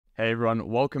Hey everyone,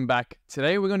 welcome back.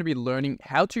 Today we're going to be learning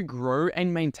how to grow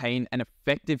and maintain an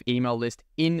effective email list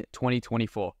in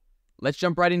 2024. Let's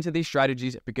jump right into these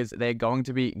strategies because they're going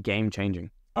to be game changing.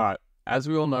 All right, as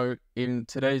we all know, in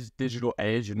today's digital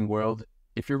age and world,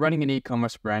 if you're running an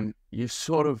e-commerce brand, you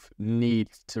sort of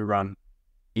need to run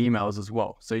emails as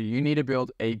well. So you need to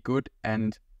build a good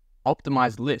and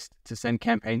optimized list to send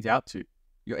campaigns out to.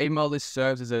 Your email list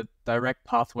serves as a direct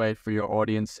pathway for your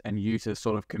audience and you to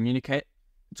sort of communicate.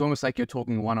 It's almost like you're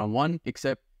talking one-on-one,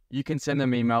 except you can send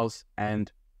them emails and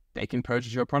they can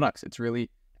purchase your products. It's really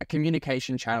a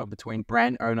communication channel between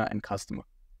brand owner and customer.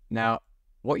 Now,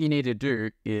 what you need to do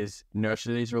is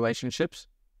nurture these relationships,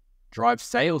 drive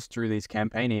sales through these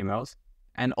campaign emails,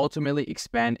 and ultimately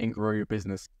expand and grow your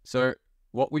business. So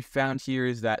what we found here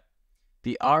is that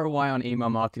the ROI on email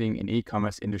marketing in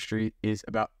e-commerce industry is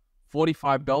about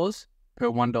 $45 per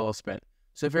 $1 spent.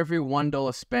 So for every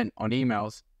 $1 spent on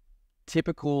emails,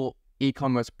 typical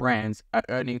e-commerce brands are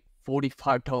earning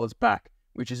 $45 back,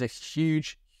 which is a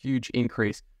huge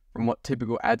increase from what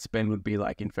typical ad spend would be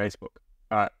like in Facebook.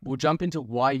 All right, we'll jump into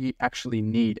why you actually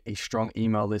need a strong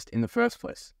email list in the first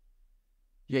place.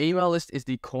 Your email list is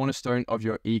the cornerstone of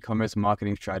your e-commerce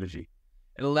marketing strategy.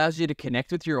 It allows you to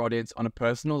connect with your audience on a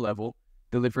personal level,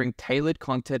 delivering tailored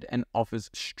content and offers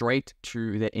straight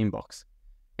to their inbox.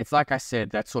 It's like I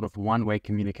said, that sort of one-way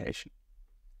communication.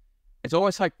 It's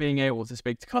almost like being able to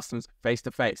speak to customers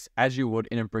face-to-face as you would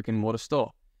in a brick-and-mortar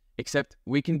store, except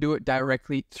we can do it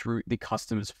directly through the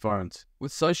customer's phones.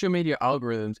 With social media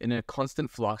algorithms in a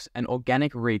constant flux and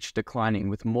organic reach declining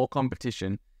with more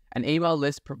competition, an email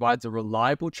list provides a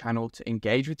reliable channel to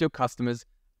engage with your customers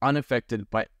unaffected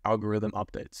by algorithm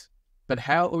updates. But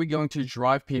how are we going to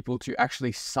drive people to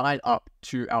actually sign up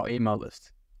to our email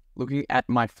list? Looking at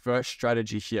my first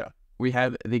strategy here, we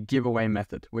have the giveaway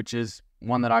method, which is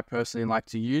one that I personally like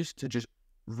to use to just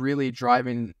really drive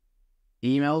in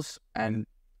emails and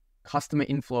customer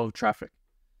inflow of traffic.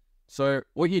 So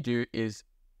what you do is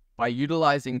by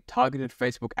utilizing targeted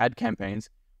Facebook ad campaigns,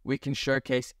 we can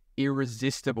showcase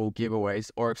irresistible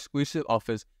giveaways or exclusive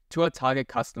offers to our target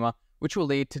customer, which will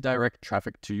lead to direct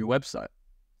traffic to your website.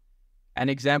 An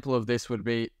example of this would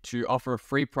be to offer a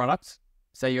free product.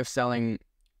 Say you're selling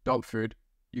dog food.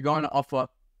 You're going to offer,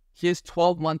 here's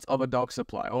 12 months of a dog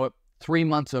supply or 3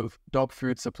 months of dog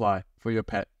food supply for your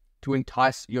pet to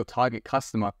entice your target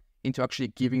customer into actually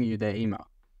giving you their email.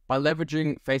 By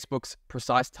leveraging Facebook's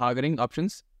precise targeting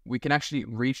options, we can actually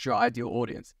reach your ideal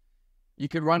audience. You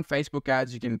can run Facebook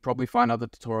ads, you can probably find other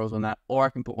tutorials on that, or I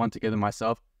can put one together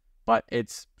myself, but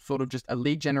it's sort of just a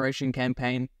lead generation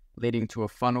campaign leading to a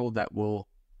funnel that will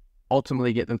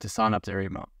ultimately get them to sign up to their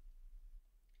email.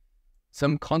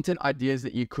 Some content ideas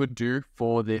that you could do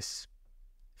for this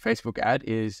Facebook ad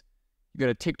is you got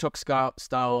a TikTok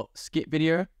style skit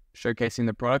video showcasing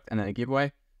the product and then a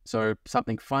giveaway. So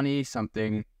something funny,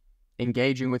 something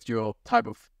engaging with your type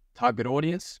of target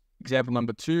audience. Example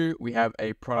number 2, we have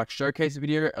a product showcase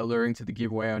video alluring to the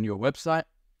giveaway on your website.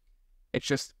 It's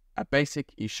just a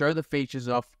basic, you show the features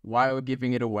off, why we're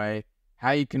giving it away,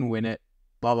 how you can win it,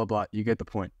 blah, blah, blah. You get the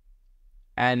point.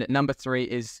 And number 3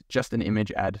 is just an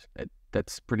image ad.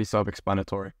 That's pretty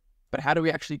self-explanatory. But how do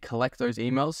we actually collect those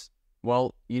emails?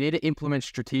 Well, you need to implement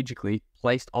strategically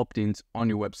placed opt-ins on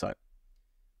your website,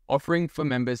 offering for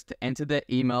members to enter their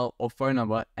email or phone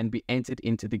number and be entered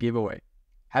into the giveaway.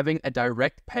 Having a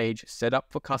direct page set up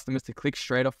for customers to click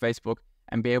straight off Facebook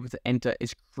and be able to enter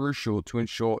is crucial to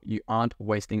ensure you aren't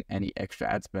wasting any extra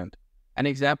ad spend. An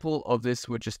example of this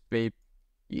would just be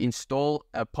you install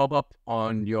a pop-up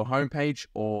on your homepage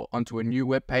or onto a new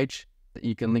web page that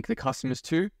you can link the customers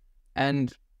to,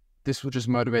 and this will just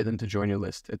motivate them to join your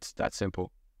list. It's that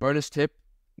simple. Bonus tip,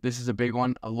 this is a big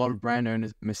one. A lot of brand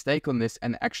owners mistake on this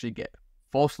and actually get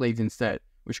false leads instead,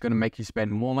 which is going to make you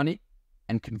spend more money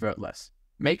and convert less.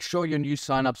 Make sure your new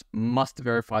signups must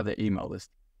verify their email list.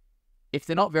 If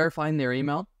they're not verifying their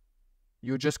email,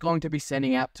 you're just going to be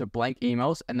sending out to blank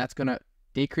emails, and that's going to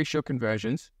decrease your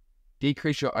conversions,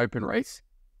 decrease your open rates,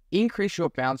 increase your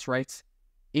bounce rates,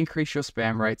 increase your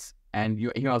spam rates, and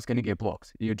your email is going to get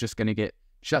blocked. You're just going to get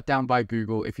shut down by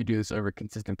Google if you do this over a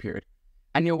consistent period.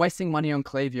 And you're wasting money on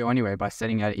Klaviyo anyway by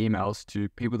sending out emails to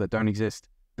people that don't exist.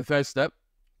 The third step,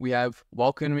 we have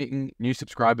welcoming new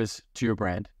subscribers to your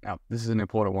brand. Now, this is an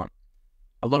important one.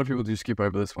 A lot of people do skip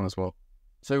over this one as well.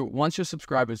 So once your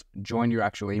subscribers join your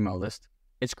actual email list,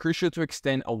 it's crucial to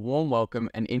extend a warm welcome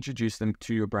and introduce them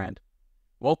to your brand.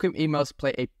 Welcome emails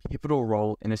play a pivotal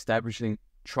role in establishing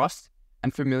trust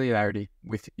and familiarity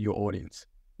with your audience.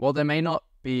 While they may not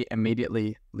be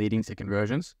immediately leading to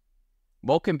conversions,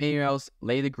 welcome emails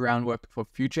lay the groundwork for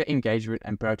future engagement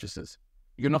and purchases.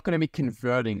 you're not going to be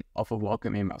converting off of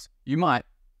welcome emails. You might.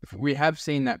 We have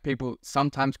seen that people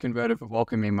sometimes convert off of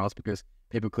welcome emails because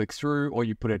people click through or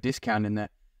you put a discount in there,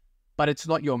 but it's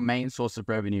not your main source of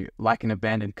revenue like an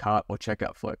abandoned cart or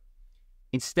checkout flow.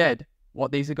 Instead,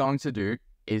 what these are going to do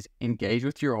is engage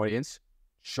with your audience,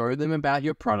 show them about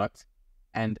your product,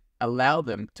 and allow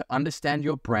them to understand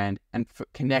your brand and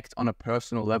connect on a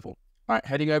personal level. All right,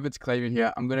 heading over to Klaviyo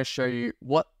here, I'm going to show you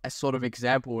what a sort of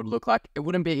example would look like. It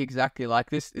wouldn't be exactly like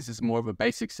this. This is more of a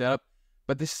basic setup,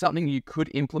 but this is something you could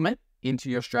implement into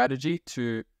your strategy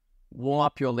to warm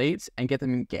up your leads and get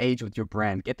them engaged with your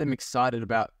brand, get them excited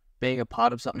about being a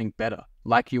part of something better,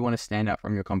 like you want to stand out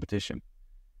from your competition.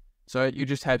 So you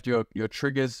just have your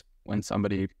triggers when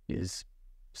somebody is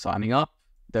signing up,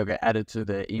 they'll get added to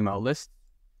the email list.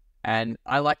 And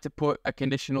I like to put a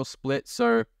conditional split.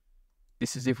 So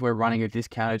this is if we're running a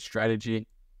discounted strategy.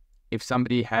 If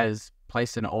somebody has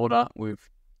placed an order,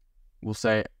 we'll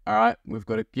say, all right, we've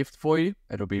got a gift for you.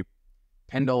 It'll be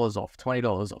 $10 off,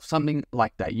 $20 off, something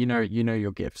like that. You know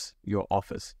your gifts, your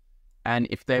offers. And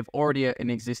if they've already an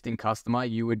existing customer,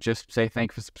 you would just say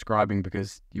thanks for subscribing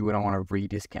because you wouldn't want to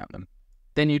re-discount them.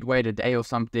 Then you'd wait a day or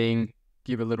something,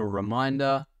 give a little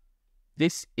reminder.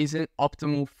 This isn't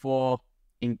optimal for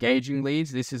engaging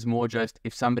leads. This is more just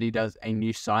if somebody does a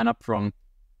new sign up from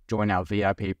join our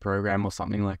VIP program or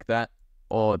something like that,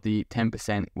 or the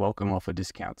 10% welcome offer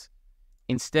discounts.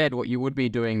 Instead, what you would be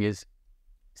doing is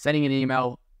sending an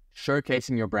email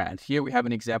showcasing your brand. Here we have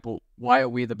an example. Why are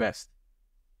we the best?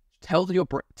 Tell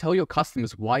your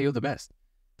customers why you're the best.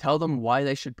 Tell them why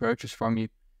they should purchase from you,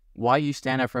 why you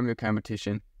stand out from your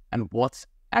competition, and what's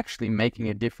actually making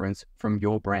a difference from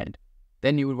your brand.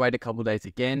 Then you would wait a couple of days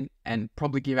again and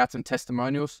probably give out some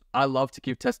testimonials. I love to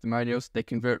give testimonials. They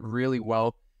convert really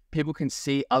well. People can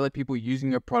see other people using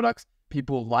your products.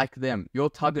 People like them. Your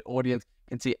target audience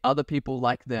can see other people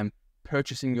like them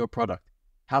purchasing your product.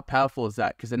 How powerful is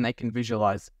that? Because then they can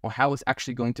visualize or how it's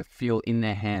actually going to feel in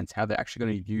their hands, how they're actually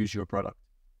going to use your product.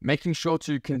 Making sure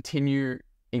to continue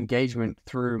engagement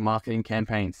through marketing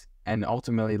campaigns and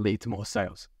ultimately lead to more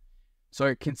sales.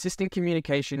 So consistent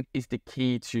communication is the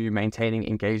key to maintaining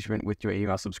engagement with your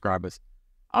email subscribers.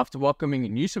 After welcoming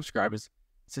new subscribers,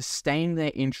 sustain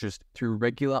their interest through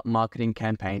regular marketing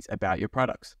campaigns about your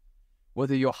products.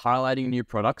 Whether you're highlighting new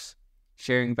products,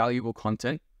 sharing valuable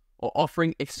content, or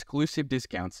offering exclusive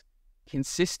discounts,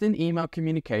 consistent email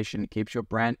communication keeps your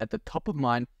brand at the top of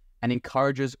mind and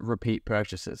encourages repeat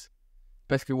purchases.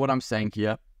 Basically, what I'm saying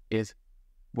here is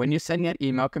when you're sending out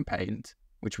email campaigns,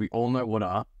 which we all know what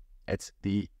are, it's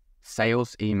the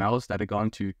sales emails that are going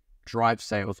to drive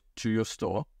sales to your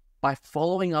store. By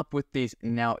following up with these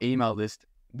in our email list,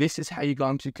 this is how you're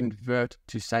going to convert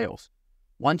to sales.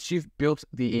 Once you've built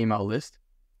the email list,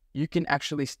 you can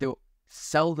actually still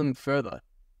sell them further.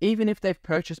 Even if they've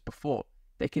purchased before,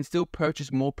 they can still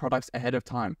purchase more products ahead of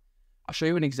time. I'll show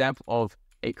you an example of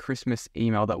a Christmas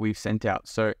email that we've sent out.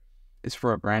 So it's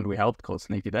for a brand we helped called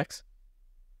Sneaky Decks.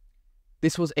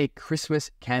 This was a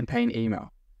Christmas campaign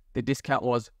email. The discount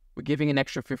was, we're giving an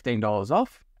extra $15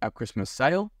 off our Christmas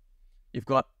sale. You've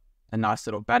got a nice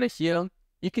little banner here.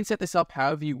 You can set this up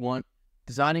however you want.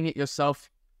 Designing it yourself,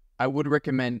 I would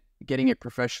recommend getting it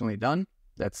professionally done.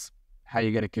 That's how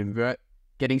you're going to convert.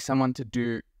 Getting someone to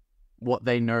do what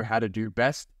they know how to do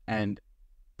best, and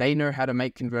they know how to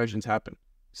make conversions happen.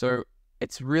 So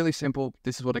it's really simple.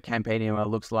 This is what a campaign email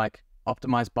looks like.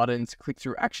 Optimize buttons,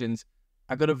 click-through actions.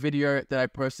 I got a video that I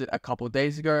posted a couple of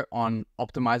days ago on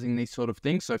optimizing these sort of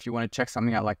things. So if you want to check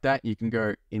something out like that, you can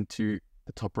go into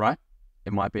the top right.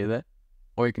 It might be there.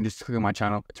 Or you can just click on my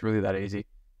channel. It's really that easy.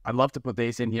 I'd love to put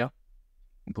these in here.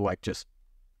 Like just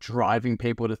driving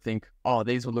people to think, oh,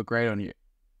 these will look great on you.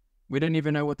 We don't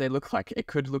even know what they look like. It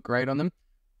could look great on them.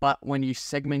 But when you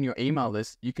segment your email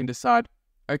list, you can decide,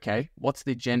 okay, what's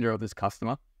the gender of this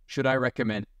customer? Should I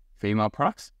recommend female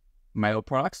products, male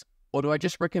products, or do I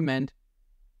just recommend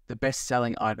the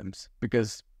best-selling items?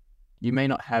 Because you may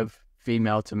not have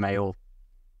female to male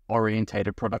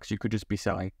orientated products. You could just be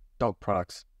selling dog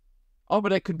products. Oh,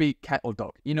 but it could be cat or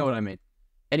dog. You know what I mean?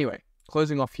 Anyway,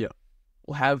 closing off here,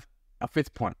 we'll have our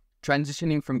fifth point,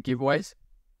 transitioning from giveaways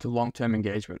to long-term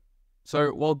engagement. So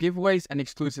while giveaways and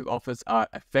exclusive offers are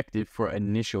effective for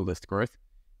initial list growth,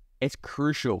 it's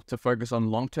crucial to focus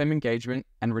on long-term engagement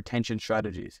and retention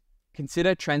strategies.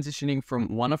 Consider transitioning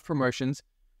from one-off promotions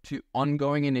to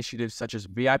ongoing initiatives such as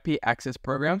VIP access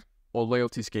programs or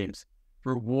loyalty schemes.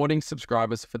 Rewarding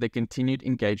subscribers for their continued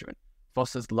engagement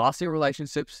fosters lasting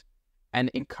relationships and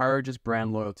encourages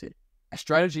brand loyalty. A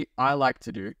strategy I like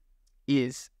to do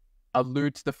is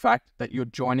allude to the fact that you're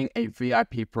joining a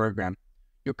VIP program.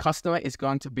 Your customer is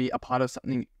going to be a part of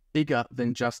something bigger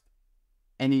than just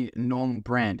any normal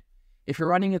brand. If you're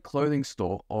running a clothing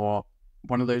store or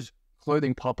one of those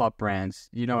clothing pop-up brands,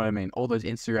 you know what I mean, all those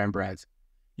Instagram brands,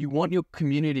 you want your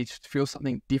community to feel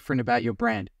something different about your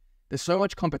brand. There's so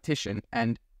much competition,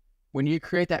 and when you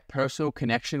create that personal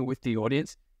connection with the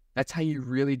audience, that's how you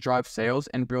really drive sales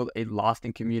and build a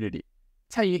lasting community.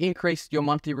 It's how you increase your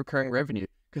monthly recurring revenue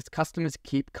because customers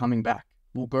keep coming back.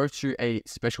 We'll go to a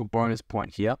special bonus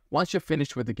point here. Once you're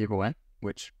finished with the giveaway,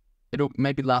 which it'll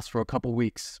maybe last for a couple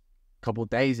weeks, couple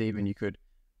days even,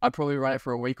 I'd probably run it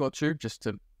for a week or two just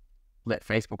to let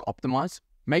Facebook optimize.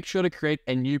 Make sure to create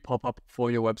a new pop-up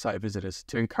for your website visitors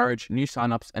to encourage new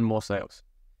signups and more sales.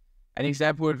 An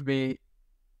example would be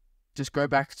just go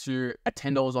back to a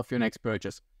 $10 off your next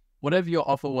purchase. Whatever your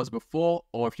offer was before,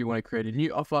 or if you want to create a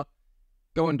new offer,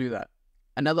 go and do that.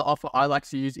 Another offer I like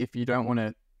to use if you don't want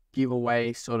to give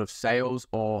away sort of sales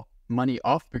or money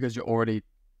off because you're already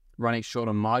running short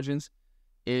on margins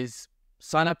is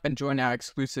sign up and join our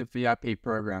exclusive VIP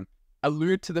program.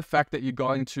 Allude to the fact that you're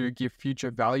going to give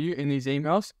future value in these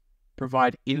emails,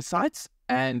 provide insights,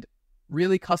 and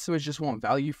really customers just want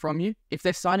value from you. If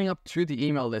they're signing up to the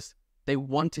email list, they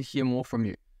want to hear more from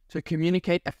you. So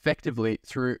communicate effectively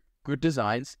through good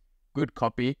designs, good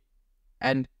copy,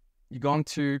 and you're going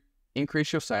to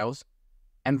increase your sales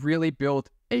and really build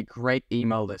a great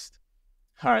email list.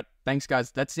 All right, thanks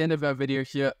guys. That's the end of our video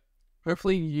here.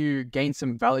 Hopefully you gained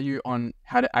some value on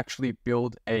how to actually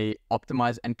build a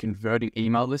optimized and converting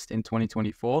email list in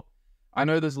 2024. I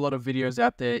know there's a lot of videos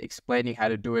out there explaining how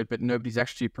to do it, but nobody's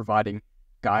actually providing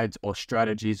guides or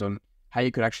strategies on how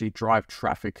you could actually drive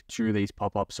traffic to these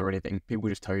pop-ups or anything. People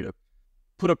just tell you to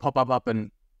put a pop-up up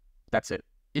and that's it.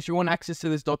 If you want access to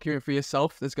this document for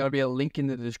yourself, there's going to be a link in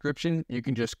the description. You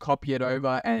can just copy it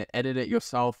over and edit it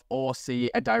yourself or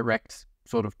see a direct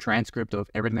sort of transcript of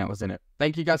everything that was in it.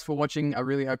 Thank you guys for watching. I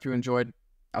really hope you enjoyed.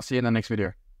 I'll see you in the next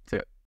video.